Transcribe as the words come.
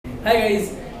Hi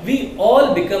guys, we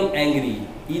all become angry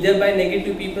either by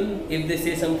negative people if they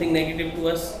say something negative to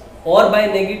us, or by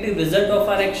negative result of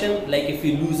our action like if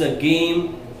we lose a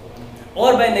game,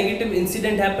 or by negative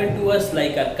incident happened to us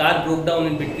like our car broke down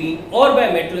in between, or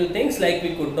by material things like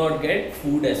we could not get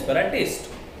food as per our taste.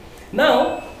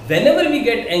 Now, whenever we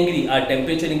get angry, our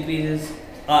temperature increases,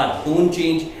 our tone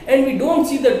change, and we don't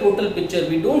see the total picture,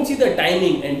 we don't see the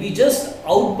timing, and we just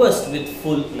outburst with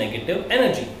full negative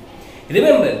energy.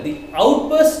 Remember, the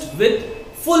outburst with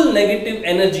full negative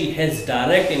energy has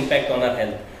direct impact on our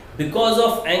health. Because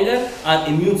of anger, our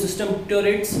immune system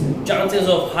deteriorates, chances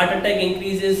of heart attack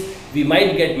increases, we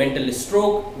might get mental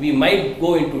stroke, we might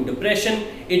go into depression,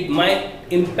 it might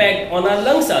impact on our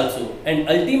lungs also, and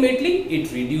ultimately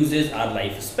it reduces our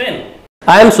lifespan.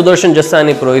 I am Sudarshan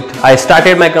Jassani Purohit. I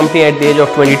started my company at the age of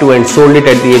 22 and sold it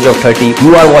at the age of 30.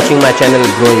 You are watching my channel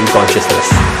Growing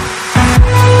Consciousness.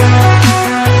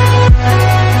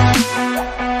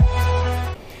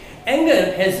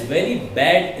 Anger has very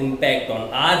bad impact on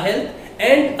our health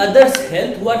and others'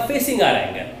 health who are facing our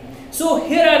anger. So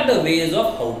here are the ways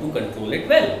of how to control it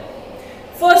well.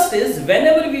 First is,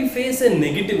 whenever we face a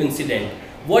negative incident,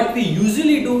 what we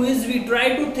usually do is we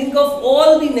try to think of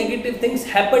all the negative things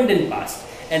happened in past,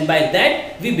 and by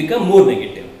that we become more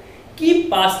negative. Keep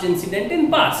past incident in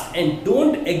past and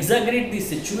don't exaggerate the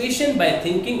situation by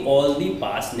thinking all the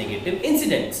past negative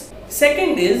incidents.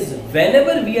 Second is,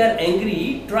 whenever we are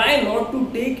angry, try not to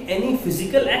take any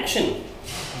physical action.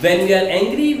 When we are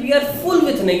angry, we are full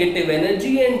with negative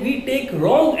energy and we take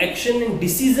wrong action and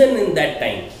decision in that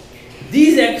time.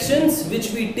 These actions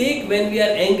which we take when we are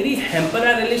angry hamper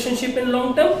our relationship in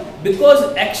long term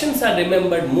because actions are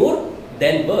remembered more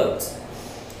than words.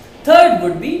 Third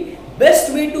would be,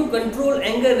 best way to control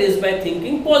anger is by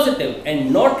thinking positive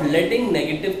and not letting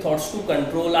negative thoughts to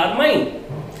control our mind.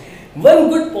 One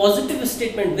good positive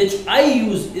statement which I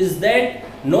use is that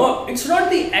it's not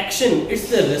the action, it's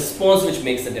the response which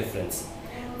makes the difference.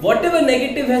 Whatever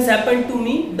negative has happened to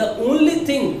me, the only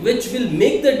thing which will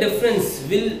make the difference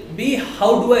will be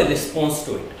how do I respond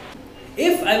to it.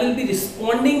 If I will be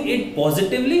responding it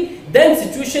positively, then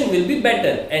situation will be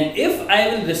better, and if I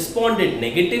will respond it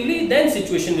negatively, then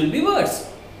situation will be worse.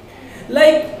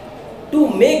 Like, to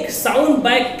make sound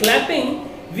by clapping,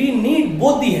 we need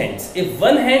both the hands. If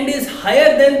one hand is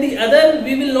higher than the other,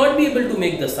 we will not be able to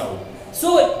make the sound.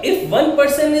 So if one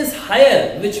person is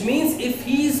higher, which means if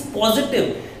he is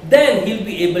positive, then he will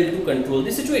be able to control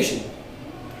the situation.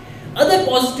 Other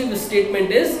positive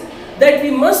statement is that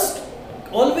we must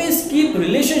always keep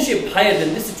relationship higher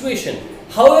than the situation.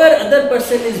 However other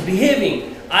person is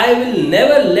behaving, I will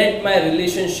never let my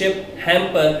relationship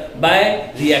hamper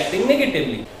by reacting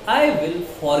negatively. I will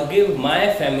forgive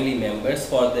my family members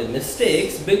for their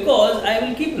mistakes because I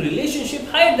will keep relationship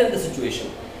higher than the situation.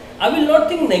 I will not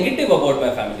think negative about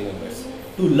my family members.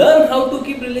 To learn how to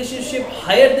keep relationship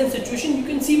higher than situation, you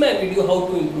can see my video how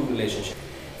to improve relationship.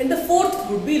 And the fourth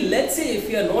would be, let's say if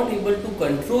we are not able to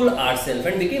control ourselves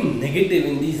and become negative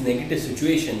in these negative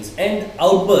situations and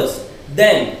outburst,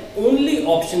 then only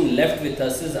option left with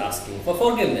us is asking for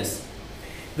forgiveness.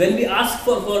 When we ask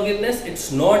for forgiveness,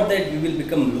 it's not that we will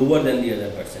become lower than the other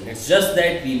person. It's just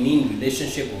that we mean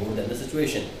relationship more than the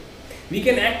situation. We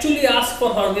can actually ask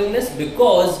for forgiveness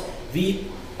because we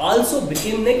also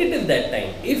became negative that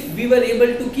time. If we were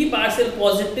able to keep ourselves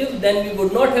positive, then we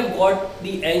would not have got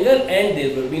the anger and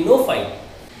there will be no fight.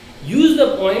 Use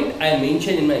the point I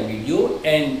mentioned in my video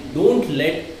and don't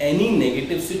let any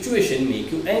negative situation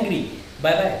make you angry.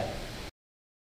 Bye bye.